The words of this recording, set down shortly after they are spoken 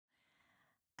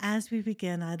As we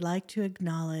begin, I'd like to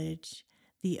acknowledge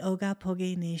the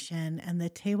Ogapoge Nation and the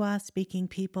Tewa speaking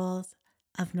peoples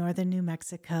of northern New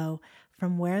Mexico,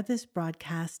 from where this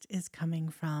broadcast is coming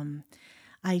from.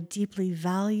 I deeply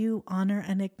value, honor,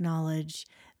 and acknowledge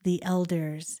the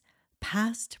elders,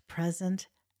 past, present,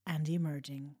 and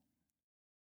emerging.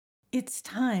 It's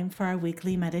time for our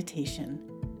weekly meditation,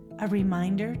 a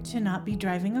reminder to not be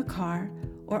driving a car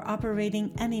or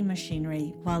operating any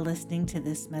machinery while listening to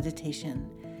this meditation.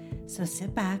 So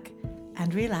sit back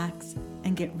and relax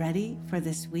and get ready for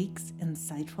this week's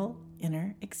insightful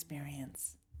inner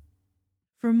experience.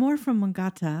 For more from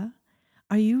Mangata,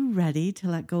 are you ready to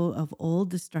let go of old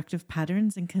destructive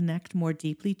patterns and connect more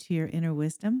deeply to your inner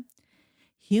wisdom?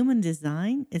 Human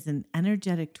design is an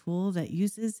energetic tool that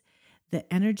uses the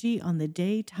energy on the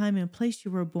day, time, and place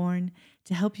you were born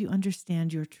to help you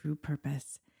understand your true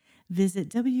purpose. Visit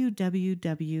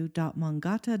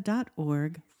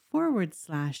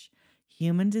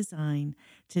www.mangata.org/human design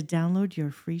to download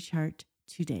your free chart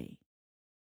today.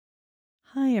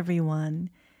 Hi, everyone,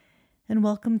 and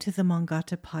welcome to the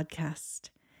Mangata podcast.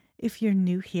 If you're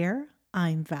new here,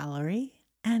 I'm Valerie,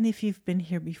 and if you've been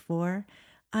here before,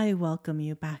 I welcome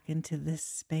you back into this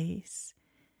space.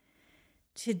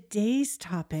 Today's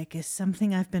topic is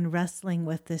something I've been wrestling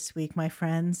with this week, my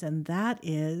friends, and that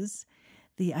is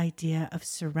the idea of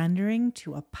surrendering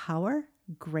to a power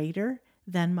greater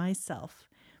than myself.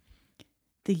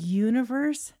 The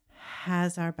universe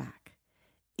has our back.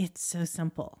 It's so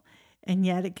simple, and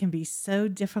yet it can be so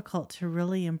difficult to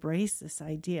really embrace this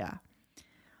idea.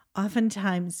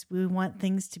 Oftentimes, we want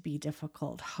things to be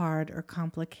difficult, hard, or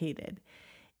complicated.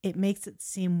 It makes it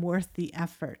seem worth the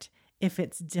effort if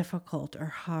it's difficult or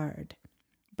hard.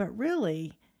 But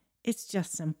really, it's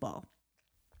just simple.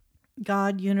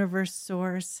 God, universe,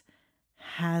 source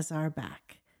has our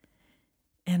back.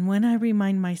 And when I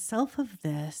remind myself of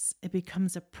this, it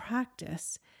becomes a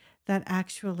practice that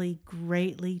actually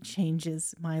greatly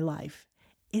changes my life.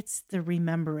 It's the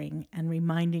remembering and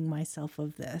reminding myself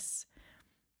of this.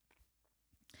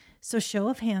 So show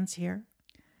of hands here.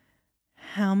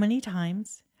 How many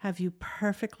times have you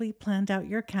perfectly planned out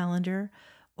your calendar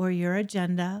or your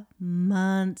agenda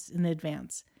months in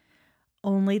advance,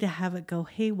 only to have it go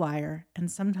haywire,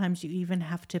 and sometimes you even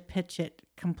have to pitch it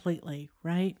completely,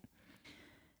 right?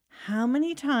 How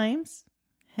many times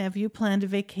have you planned a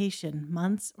vacation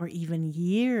months or even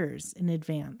years in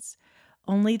advance,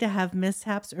 only to have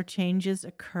mishaps or changes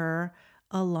occur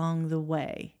along the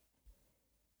way?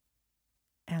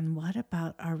 And what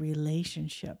about our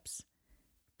relationships?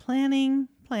 Planning,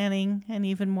 and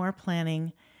even more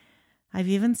planning. I've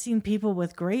even seen people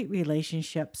with great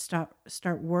relationships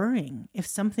start worrying if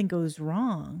something goes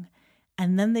wrong,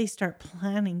 and then they start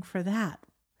planning for that.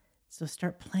 So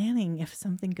start planning if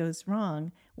something goes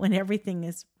wrong when everything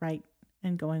is right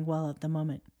and going well at the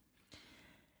moment.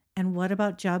 And what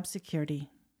about job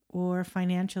security or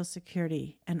financial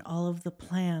security and all of the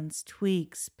plans,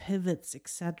 tweaks, pivots,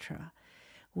 etc.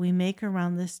 we make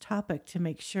around this topic to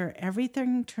make sure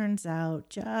everything turns out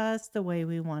just the way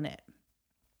we want it?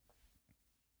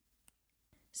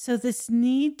 So this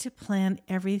need to plan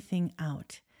everything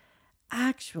out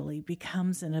actually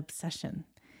becomes an obsession.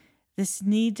 This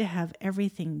need to have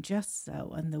everything just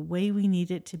so and the way we need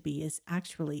it to be is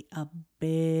actually a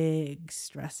big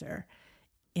stressor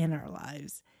in our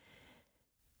lives.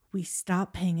 We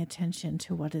stop paying attention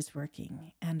to what is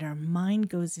working, and our mind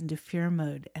goes into fear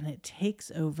mode, and it takes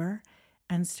over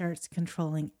and starts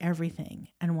controlling everything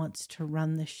and wants to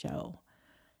run the show,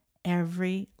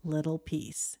 every little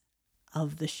piece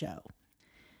of the show.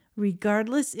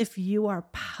 Regardless if you are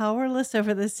powerless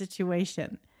over the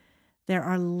situation, there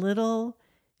are little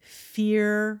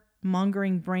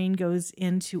fear-mongering brain goes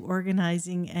into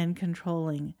organizing and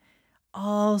controlling,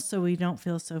 all so we don't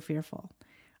feel so fearful.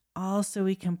 Also,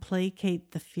 we can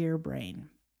placate the fear brain.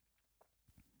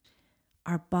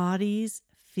 Our bodies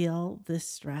feel this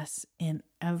stress in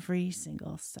every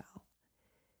single cell.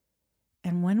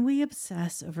 And when we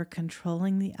obsess over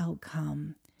controlling the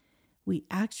outcome, we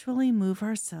actually move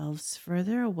ourselves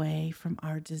further away from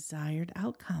our desired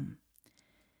outcome.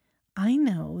 I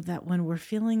know that when we're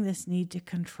feeling this need to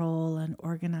control and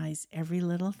organize every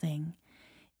little thing,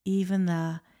 even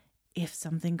the if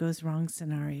something goes wrong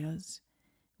scenarios,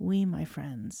 we, my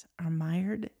friends, are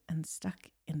mired and stuck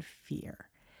in fear.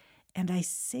 And I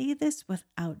say this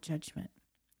without judgment,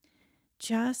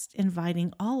 just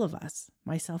inviting all of us,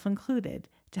 myself included,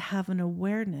 to have an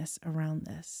awareness around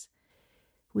this.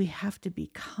 We have to be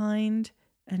kind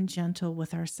and gentle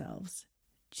with ourselves,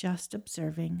 just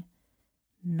observing,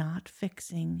 not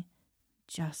fixing,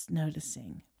 just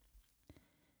noticing.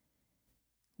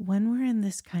 When we're in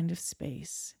this kind of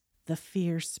space, the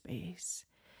fear space,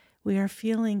 we are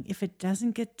feeling if it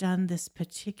doesn't get done this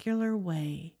particular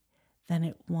way, then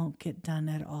it won't get done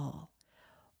at all.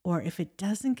 Or if it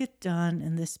doesn't get done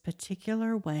in this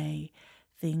particular way,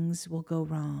 things will go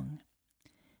wrong.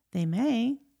 They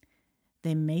may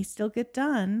still get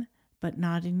done, but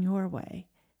not in your way.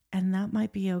 And that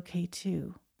might be okay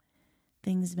too.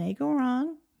 Things may go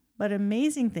wrong, but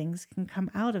amazing things can come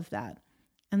out of that.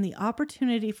 And the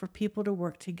opportunity for people to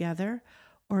work together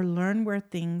or learn where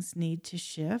things need to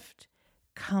shift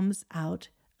comes out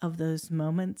of those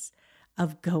moments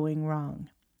of going wrong.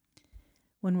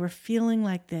 When we're feeling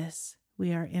like this,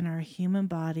 we are in our human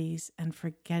bodies and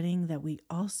forgetting that we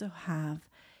also have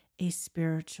a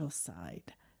spiritual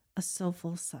side, a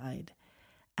soulful side,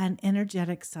 an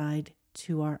energetic side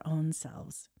to our own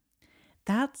selves.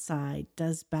 That side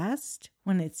does best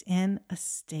when it's in a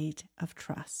state of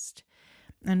trust.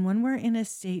 And when we're in a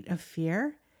state of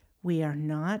fear, we are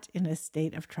not in a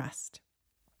state of trust.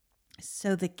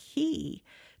 So the key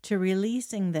to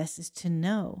releasing this is to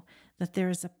know that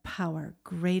there is a power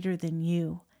greater than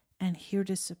you and here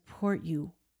to support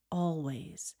you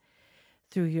always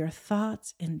through your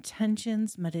thoughts,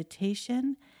 intentions,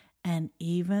 meditation, and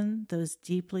even those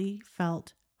deeply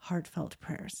felt, heartfelt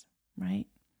prayers, right?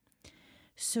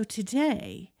 So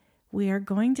today, we are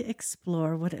going to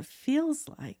explore what it feels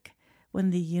like when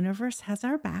the universe has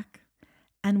our back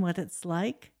and what it's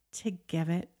like to give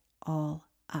it all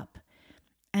up.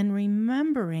 And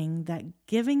remembering that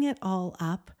giving it all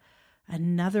up,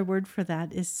 another word for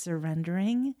that is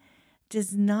surrendering,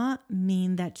 does not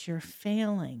mean that you're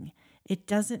failing. It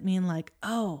doesn't mean like,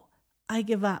 oh, I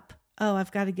give up. Oh,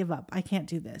 I've got to give up. I can't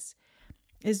do this.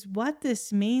 What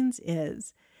this means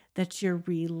is that you're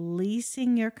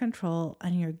releasing your control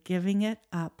and you're giving it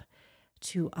up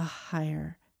to a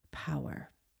higher power.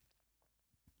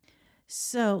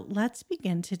 So let's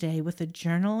begin today with a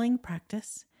journaling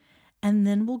practice, and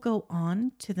then we'll go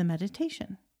on to the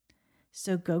meditation.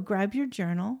 So go grab your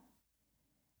journal,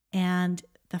 and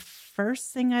the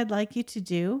first thing I'd like you to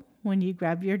do when you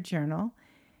grab your journal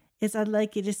is I'd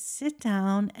like you to sit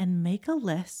down and make a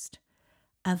list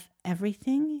of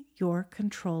everything you're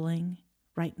controlling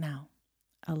right now.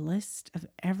 A list of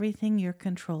everything you're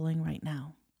controlling right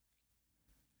now.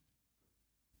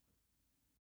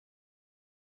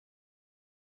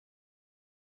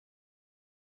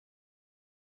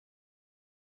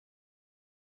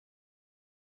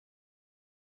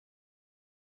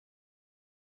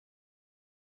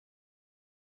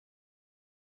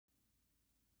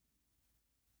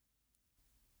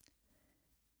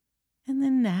 And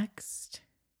then next,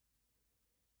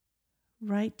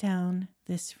 write down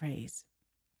this phrase.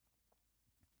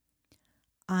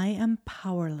 I am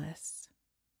powerless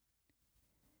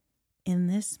in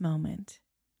this moment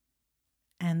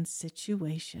and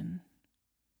situation,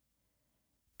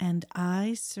 and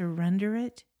I surrender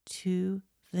it to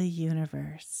the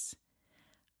universe.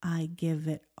 I give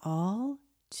it all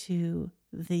to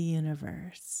the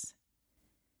universe.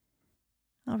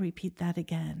 I'll repeat that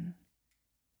again.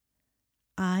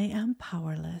 I am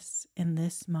powerless in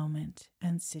this moment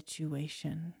and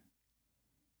situation,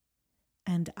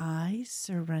 and I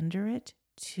surrender it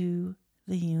to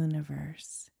the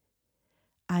universe.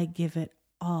 I give it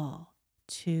all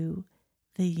to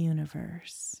the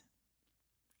universe.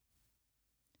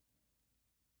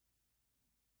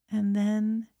 And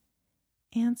then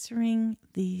answering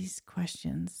these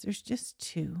questions, there's just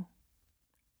two.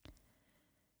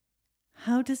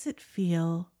 How does it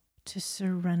feel to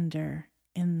surrender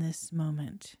in this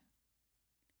moment?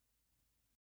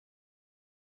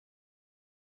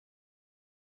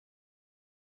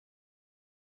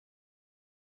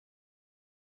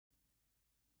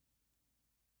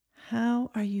 How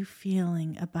are you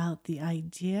feeling about the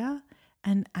idea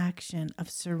and action of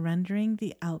surrendering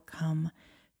the outcome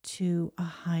to a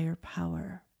higher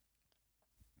power?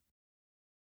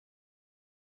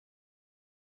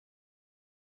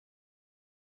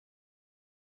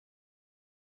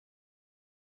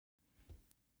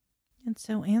 And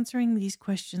so answering these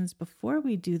questions before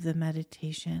we do the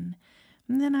meditation,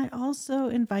 and then I also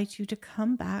invite you to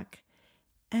come back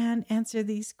and answer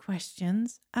these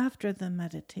questions after the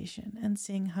meditation and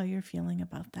seeing how you're feeling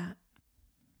about that.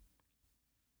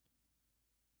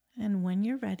 And when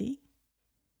you're ready,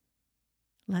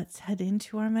 let's head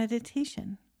into our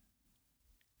meditation.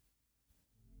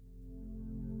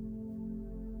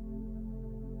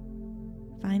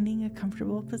 Finding a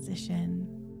comfortable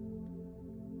position.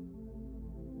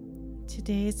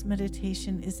 Today's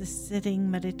meditation is a sitting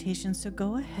meditation, so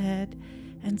go ahead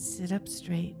and sit up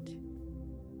straight.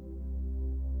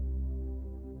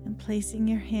 and placing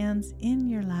your hands in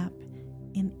your lap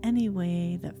in any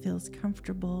way that feels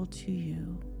comfortable to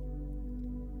you.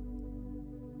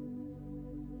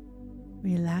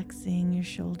 Relaxing your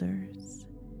shoulders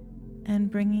and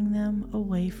bringing them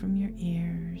away from your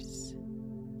ears.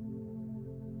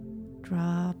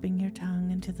 Dropping your tongue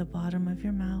into the bottom of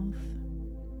your mouth.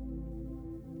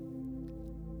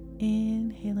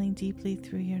 Inhaling deeply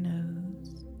through your nose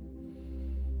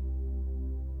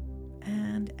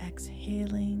and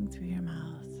exhaling through your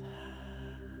mouth.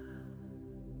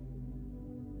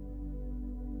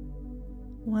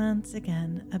 Once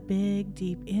again, a big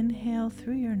deep inhale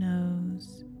through your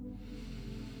nose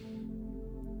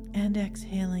and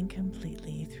exhaling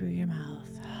completely through your mouth.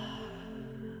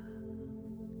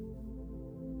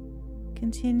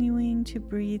 Continuing to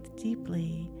breathe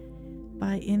deeply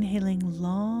by inhaling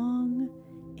long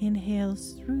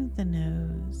inhales through the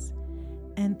nose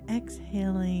and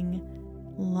exhaling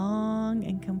long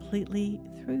and completely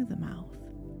through the mouth.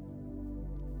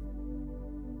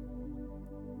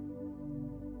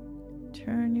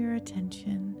 Turn your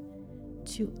attention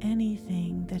to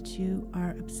anything that you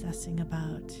are obsessing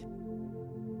about,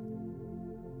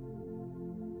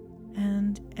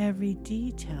 and every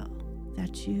detail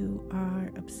that you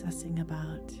are obsessing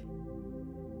about,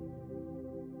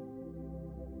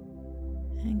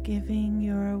 and giving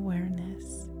your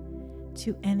awareness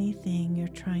to anything you're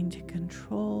trying to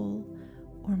control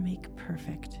or make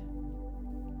perfect.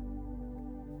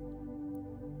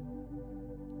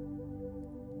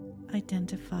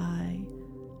 Identify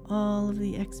all of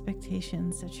the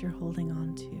expectations that you're holding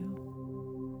on to.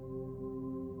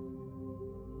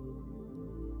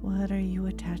 What are you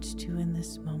attached to in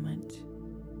this moment?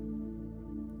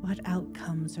 What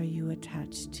outcomes are you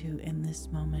attached to in this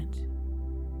moment?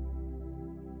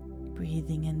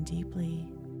 Breathing in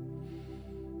deeply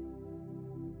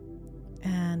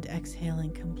and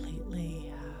exhaling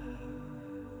completely.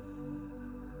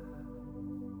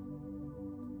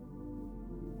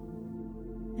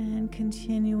 And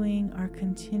continuing our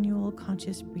continual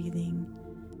conscious breathing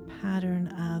pattern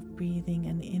of breathing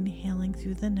and inhaling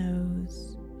through the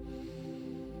nose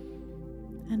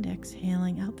and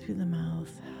exhaling out through the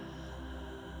mouth.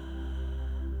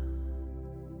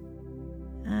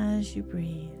 As you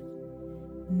breathe,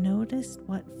 notice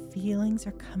what feelings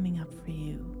are coming up for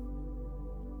you.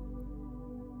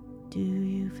 Do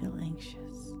you feel anxious?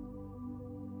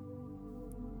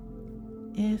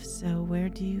 If so, where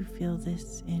do you feel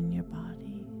this in your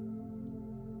body?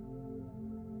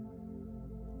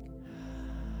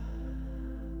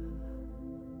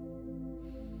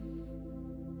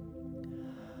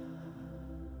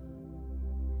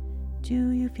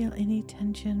 Do you feel any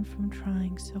tension from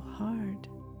trying so hard?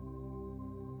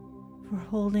 For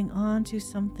holding on to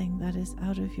something that is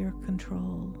out of your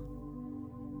control?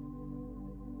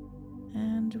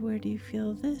 And where do you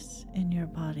feel this in your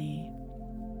body?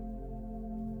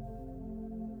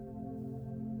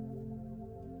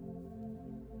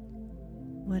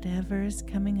 Whatever is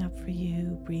coming up for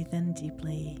you, breathe in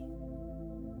deeply.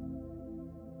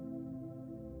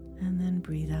 And then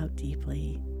breathe out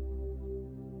deeply.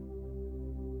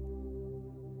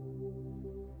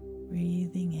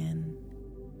 Breathing in.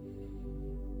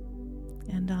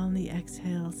 And on the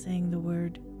exhale, saying the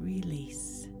word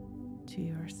release to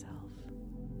yourself.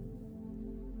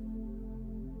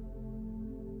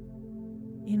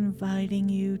 Inviting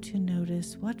you to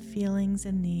notice what feelings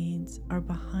and needs are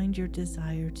behind your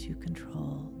desire to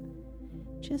control.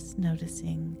 Just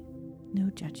noticing, no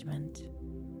judgment.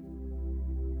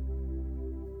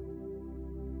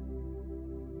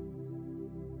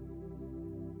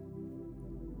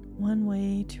 One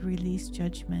way to release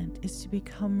judgment is to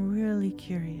become really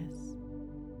curious.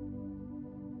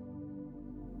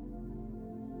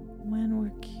 When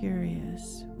we're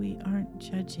curious, we aren't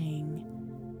judging.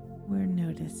 We're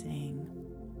noticing.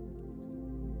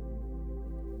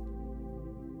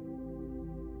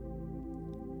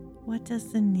 What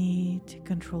does the need to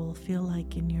control feel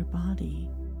like in your body?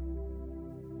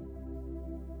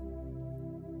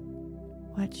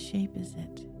 What shape is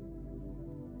it?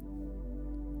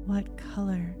 What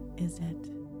color is it?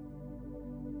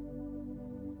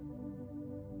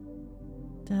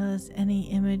 Does any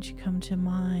image come to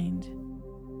mind,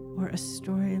 or a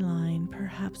storyline,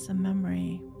 perhaps a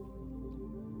memory?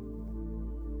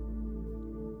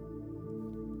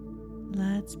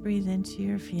 Let's breathe into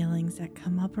your feelings that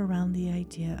come up around the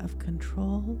idea of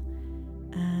control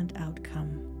and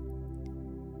outcome.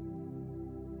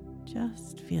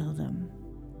 Just feel them.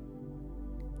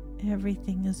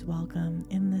 Everything is welcome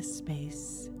in this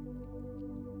space.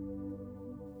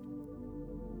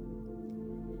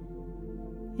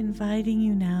 Inviting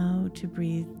you now to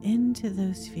breathe into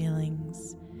those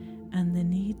feelings and the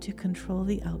need to control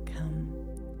the outcome.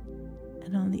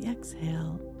 And on the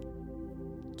exhale,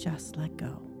 just let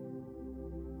go.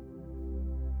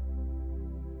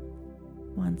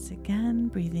 Once again,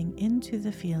 breathing into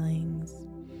the feelings.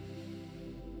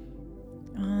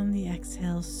 On the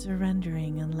exhale,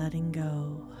 surrendering and letting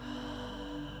go.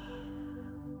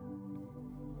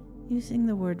 Using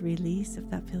the word release if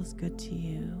that feels good to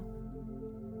you.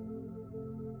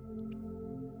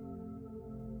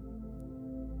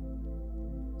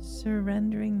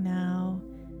 Surrendering now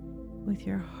with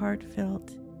your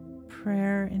heartfelt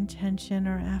prayer, intention,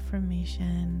 or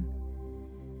affirmation.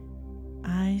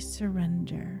 I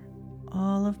surrender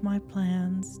all of my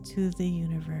plans to the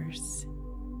universe.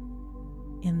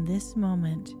 In this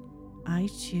moment, I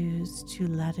choose to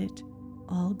let it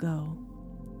all go.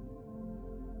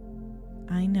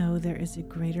 I know there is a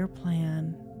greater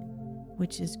plan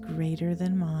which is greater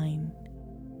than mine,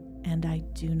 and I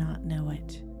do not know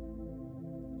it.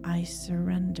 I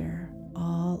surrender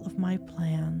all of my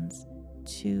plans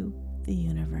to the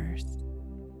universe.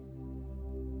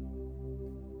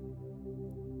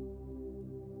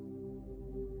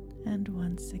 And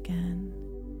once again,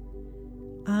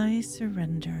 I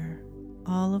surrender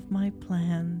all of my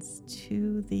plans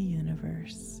to the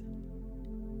universe.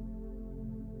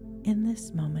 In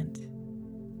this moment,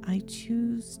 I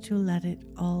choose to let it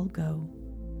all go.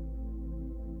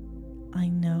 I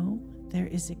know there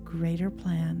is a greater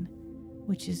plan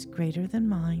which is greater than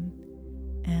mine,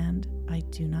 and I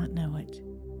do not know it.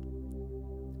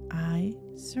 I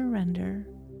surrender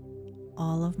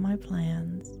all of my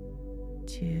plans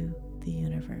to the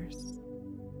universe.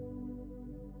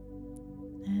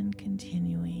 And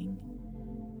continuing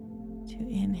to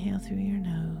inhale through your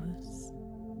nose,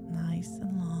 nice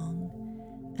and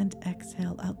long, and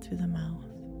exhale out through the mouth.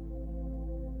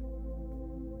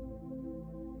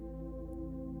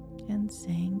 And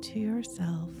saying to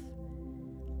yourself,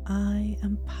 I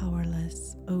am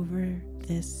powerless over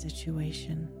this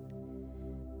situation,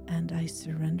 and I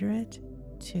surrender it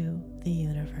to the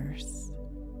universe.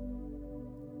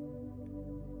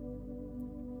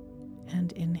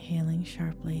 And inhaling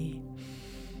sharply,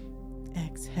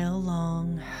 exhale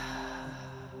long,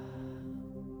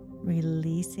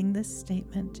 releasing this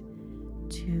statement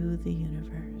to the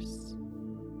universe.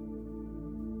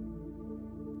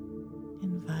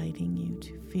 Inviting you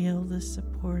to feel the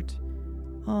support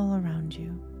all around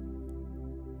you.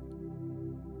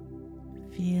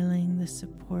 Feeling the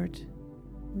support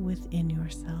within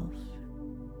yourself.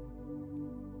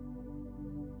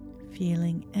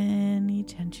 Feeling any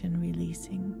tension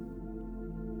releasing.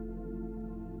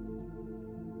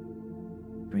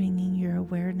 Bringing your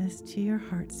awareness to your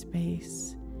heart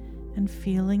space and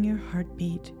feeling your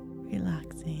heartbeat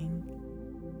relaxing.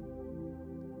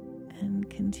 And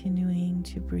continuing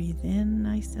to breathe in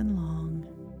nice and long.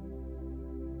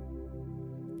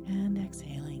 And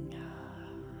exhaling.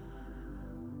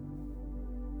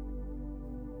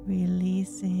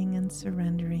 Releasing and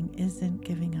surrendering isn't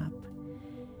giving up.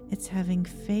 It's having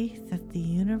faith that the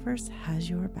universe has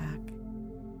your back.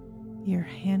 You're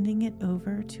handing it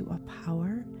over to a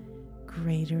power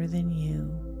greater than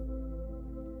you.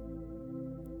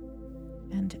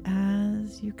 And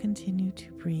as you continue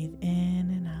to breathe in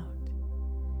and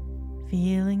out,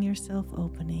 feeling yourself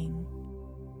opening,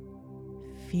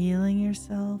 feeling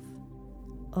yourself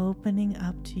opening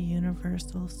up to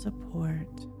universal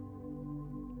support,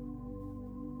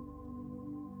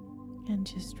 and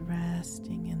just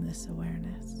resting in this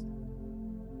awareness.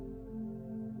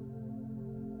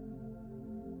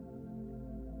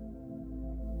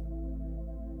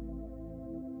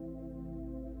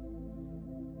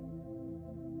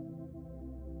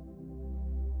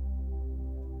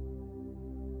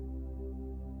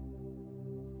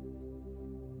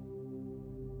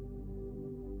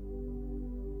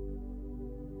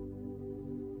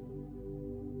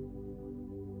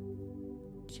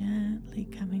 Gently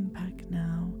coming back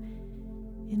now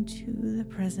into the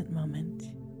present moment,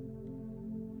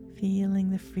 feeling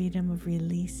the freedom of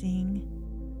releasing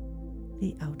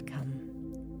the outcome,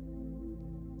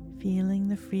 feeling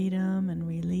the freedom and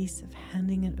release of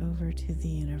handing it over to the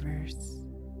universe,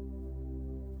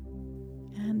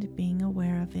 and being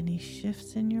aware of any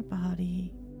shifts in your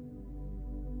body,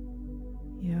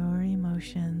 your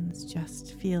emotions.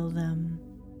 Just feel them.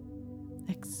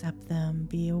 Accept them,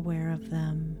 be aware of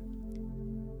them.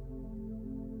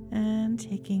 And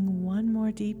taking one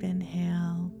more deep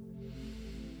inhale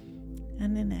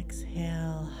and an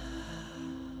exhale.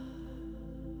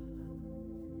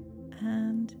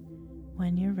 And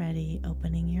when you're ready,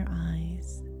 opening your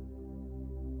eyes.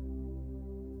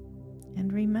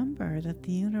 And remember that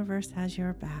the universe has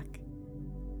your back.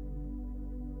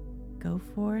 Go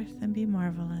forth and be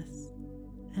marvelous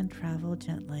and travel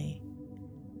gently.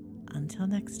 Until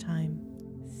next time,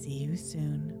 see you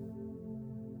soon.